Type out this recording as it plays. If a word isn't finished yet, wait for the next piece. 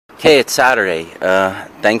Okay, it's Saturday,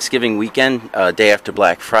 Thanksgiving weekend, day after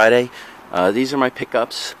Black Friday. These are my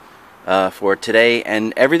pickups for today,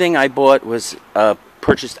 and everything I bought was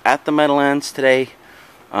purchased at the Meadowlands today.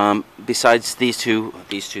 Besides these two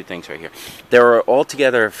things right here, there were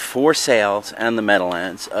altogether 4 sales and the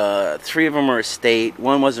Meadowlands. 3 of them were estate.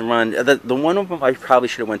 One wasn't run. The one of them I probably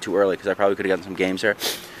should have went too early because I probably could have gotten some games there.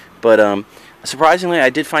 But surprisingly,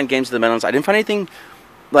 I did find games at the Meadowlands. I didn't find anything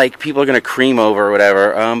like people are going to cream over or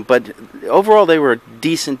whatever, but overall they were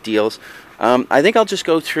decent deals. I think I'll just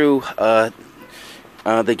go through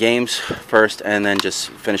the games first and then just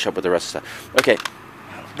finish up with the rest of the stuff. Okay,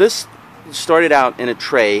 this started out in a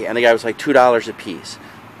tray and the guy was like $2 a piece.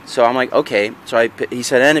 So I'm like, okay. So he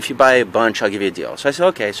said, and if you buy a bunch, I'll give you a deal. So I said,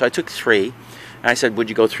 okay. So I took 3. And I said, would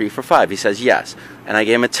you go 3 for $5? He says, yes. And I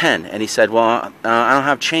gave him a 10. And he said, well, I don't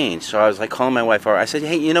have change. So I was like calling my wife over. I said,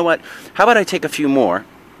 hey, you know what? How about I take a few more?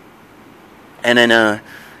 And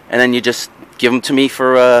then you just give them to me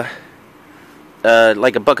for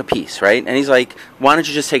like $1 a piece, right? And he's like, why don't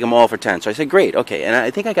you just take them all for 10? So I said, great, okay. And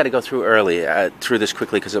I think I got to go through through this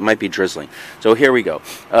quickly because it might be drizzling. So here we go.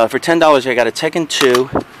 For $10, I got a Tekken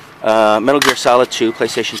 2, Metal Gear Solid 2,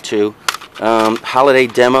 PlayStation 2, Holiday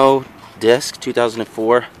Demo Disc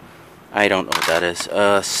 2004. I don't know what that is.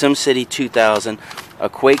 SimCity 2000,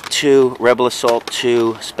 Quake 2, Rebel Assault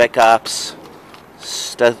 2, Spec Ops,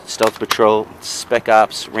 Stealth Patrol, Spec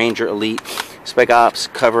Ops, Ranger Elite, Spec Ops,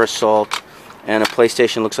 Cover Assault, and a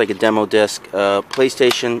PlayStation, looks like a demo disc,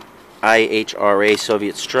 PlayStation IHRA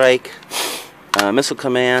Soviet Strike, Missile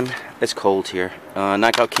Command, it's cold here,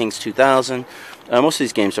 Knockout Kings 2000. Most of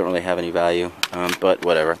these games don't really have any value, but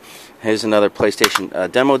whatever. Here's another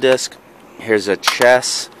PlayStation demo disc. Here's a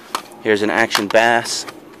chess. Here's an Action Bass.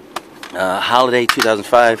 Holiday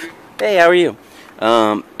 2005. Hey, how are you?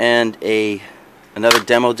 And another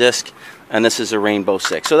demo disc, and this is a Rainbow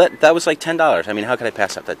Six. So that was like $10. I mean, how could I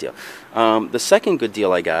pass up that deal? The second good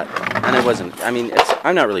deal I got, and it wasn't, I mean,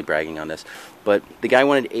 I'm not really bragging on this, but the guy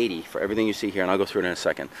wanted $80 for everything you see here, and I'll go through it in a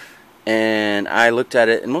second. And I looked at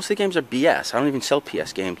it, and most of the games are BS. I don't even sell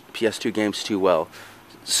PS2 games too well.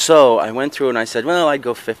 So I went through and I said, well, I'd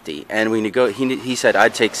go 50. And he said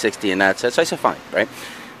I'd take 60, and that's it. So I said, fine, right?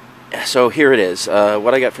 So here it is,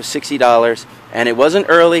 what I got for $60, and it wasn't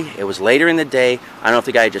early, it was later in the day. I don't know if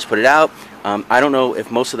the guy just put it out. I don't know if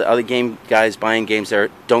most of the other game guys buying games there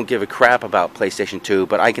don't give a crap about PlayStation 2,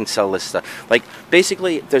 but I can sell this stuff. Like,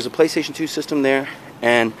 basically, there's a PlayStation 2 system there,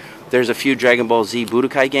 and there's a few Dragon Ball Z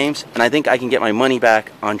Budokai games, and I think I can get my money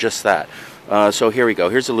back on just that. So here we go.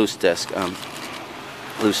 Here's a loose disc.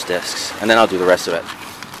 Loose discs, and then I'll do the rest of it.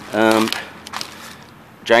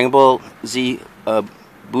 Dragon Ball Z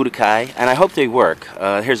Budokai, and I hope they work.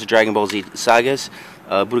 Here's the Dragon Ball Z Sagas,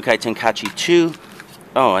 Budokai Tenkaichi 2.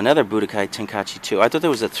 Oh, another Budokai Tenkaichi 2. I thought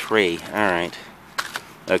there was a 3. Alright.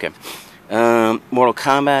 Okay. Mortal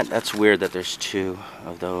Kombat. That's weird that there's 2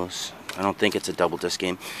 of those. I don't think it's a double disc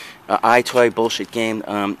game. iToy bullshit game.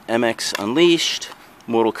 MX Unleashed.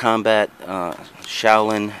 Mortal Kombat.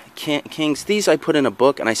 Shaolin Kings. These I put in a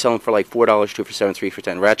book, and I sell them for like $4, 2 for 7, 3 for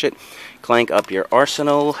 10. Ratchet. Clank Up Your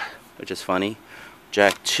Arsenal, which is funny.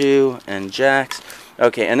 Jack 2 and Jacks.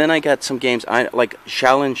 Okay, and then I got some games like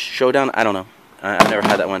Shaolin Showdown. I don't know. I've never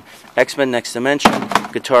had that one. X-Men Next Dimension.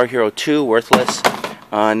 Guitar Hero 2, worthless.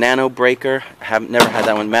 Nano Breaker. Have never had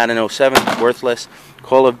that one. Madden 07, worthless.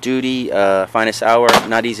 Call of Duty, Finest Hour,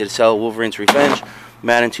 not easy to sell. Wolverine's Revenge.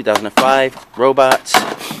 Madden 2005. Robots.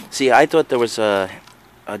 See, I thought there was a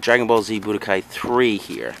Dragon Ball Z Budokai 3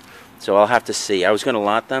 here, so I'll have to see. I was going to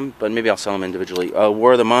lot them, but maybe I'll sell them individually.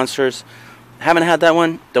 War of the Monsters. Haven't had that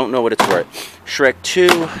one. Don't know what it's worth. Shrek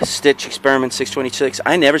 2, Stitch Experiment 626.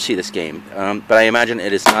 I never see this game, but I imagine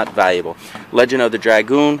it is not valuable. Legend of the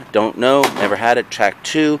Dragoon. Don't know. Never had it. Track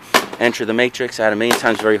 2. Enter the Matrix. I had it a million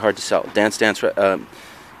times. Very hard to sell.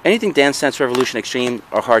 Anything Dance Dance Revolution Extreme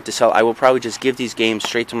are hard to sell. I will probably just give these games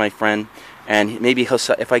straight to my friend, and maybe he'll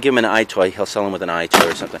sell. If I give him an iToy, he'll sell them with an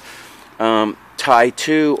iToy or something. Tie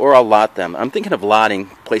 2, or I'll lot them. I'm thinking of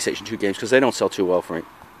lotting PlayStation 2 games because they don't sell too well for me.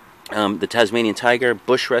 The Tasmanian Tiger,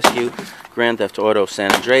 Bush Rescue, Grand Theft Auto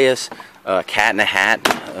San Andreas, Cat in a Hat,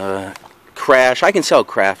 Crash. I can sell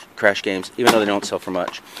Crash games, even though they don't sell for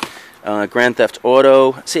much. Grand Theft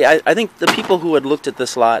Auto. See, I think the people who had looked at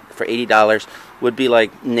this lot for $80 would be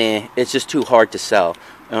like, nah, it's just too hard to sell.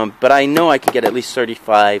 But I know I could get at least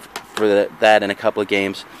 $35 for that in a couple of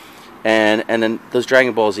games. And then those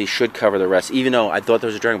Dragon Ball Z should cover the rest, even though I thought there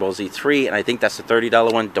was a Dragon Ball Z 3, and I think that's the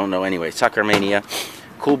 $30 one. Don't know anyway. Soccer Mania.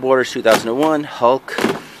 Cool Borders 2001, Hulk,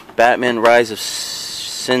 Batman Rise of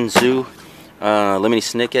Sin Tzu, Lemony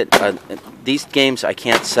Snicket. These games I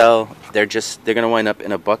can't sell. They're gonna wind up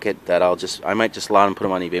in a bucket that I might just lot and put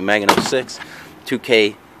them on eBay. Magno 6,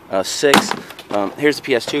 2K 6. Here's the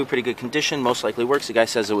PS2, pretty good condition. Most likely works. The guy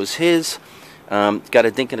says it was his. Got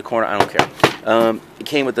a dink in the corner. I don't care. It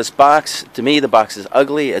came with this box. To me, the box is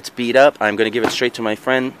ugly. It's beat up. I'm going to give it straight to my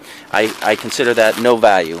friend. I consider that no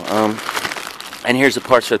value. And here's the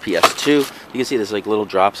parts for the PS2. You can see there's like little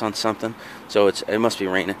drops on something, so it must be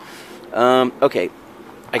raining. Okay,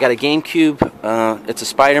 I got a GameCube. It's a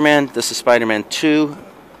Spider-Man. This is Spider-Man 2.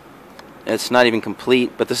 It's not even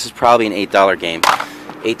complete, but this is probably an $8 game.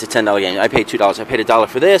 $8 to $10 game. I paid $2. I paid $1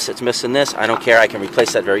 for this. It's missing this. I don't care. I can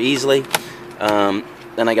replace that very easily.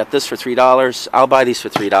 Then I got this for $3. I'll buy these for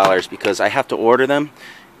 $3 because I have to order them,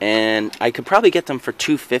 and I could probably get them for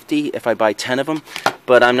 $2.50 if I buy 10 of them.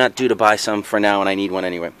 But I'm not due to buy some for now, and I need one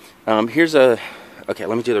anyway. Okay.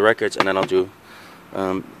 Let me do the records, and then I'll do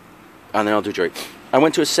jewelry. I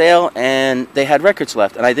went to a sale and they had records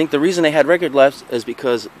left, and I think the reason they had record left is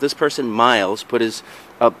because this person Miles put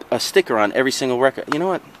a sticker on every single record. You know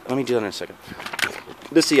what? Let me do that in a second.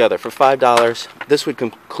 This is the other for $5. This would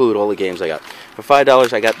conclude all the games I got. For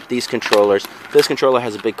 $5, I got these controllers. This controller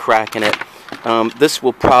has a big crack in it. This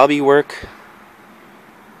will probably work,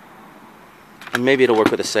 and maybe it'll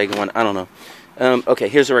work with a Sega one. I don't know. Okay,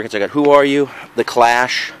 here's the records I got. Who Are You? The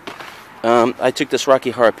Clash. I took this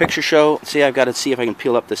Rocky Horror Picture Show. See, I've got to see if I can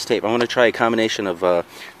peel up this tape. I want to try a combination of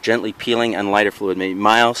gently peeling and lighter fluid, maybe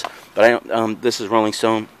Miles. But I don't. This is Rolling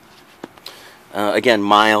Stone. Again,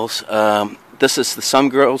 Miles. This is the Some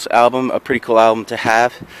Girls album, a pretty cool album to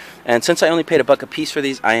have. And since I only paid $1 a piece for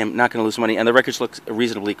these, I am not going to lose money. And the records look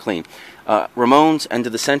reasonably clean. Ramones, End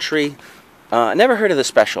of the Century. Never heard of the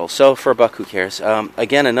special, so for $1, who cares?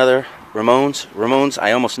 Again, another Ramones. Ramones,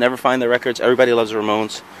 I almost never find the records. Everybody loves the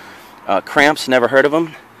Ramones. Cramps, never heard of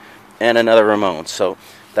them. And another Ramones. So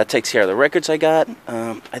that takes care of the records I got.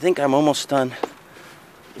 I think I'm almost done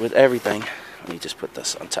with everything. Let me just put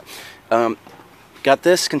this on top. Got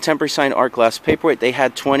this Contemporary Signed Art Glass Paperweight. They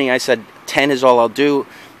had 20. I said 10 is all I'll do.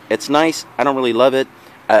 It's nice. I don't really love it.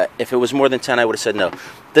 If it was more than 10, I would have said no.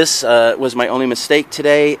 This was my only mistake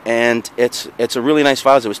today, and it's a really nice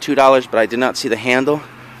vase. It was $2, but I did not see the handle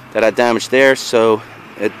that had damage there, so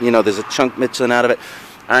there's a chunk missing out of it.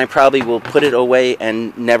 I probably will put it away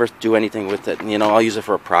and never do anything with it. I'll use it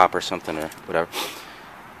for a prop or something or whatever.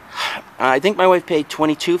 I think my wife paid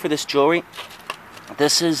 $22 for this jewelry.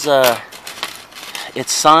 This is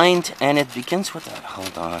it's signed, and it begins with a,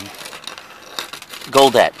 hold on,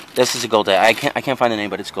 Goldette. This is a Goldette. I can't find the name,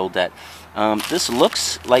 but it's Goldette. This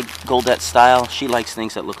looks like Goldette style. She likes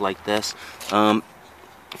things that look like this.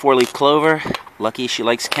 4-leaf clover. Lucky, she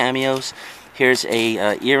likes cameos. Here's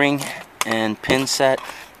a earring and pin set,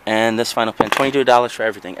 and this final pin. $22 for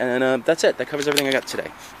everything, and that's it. That covers everything I got today.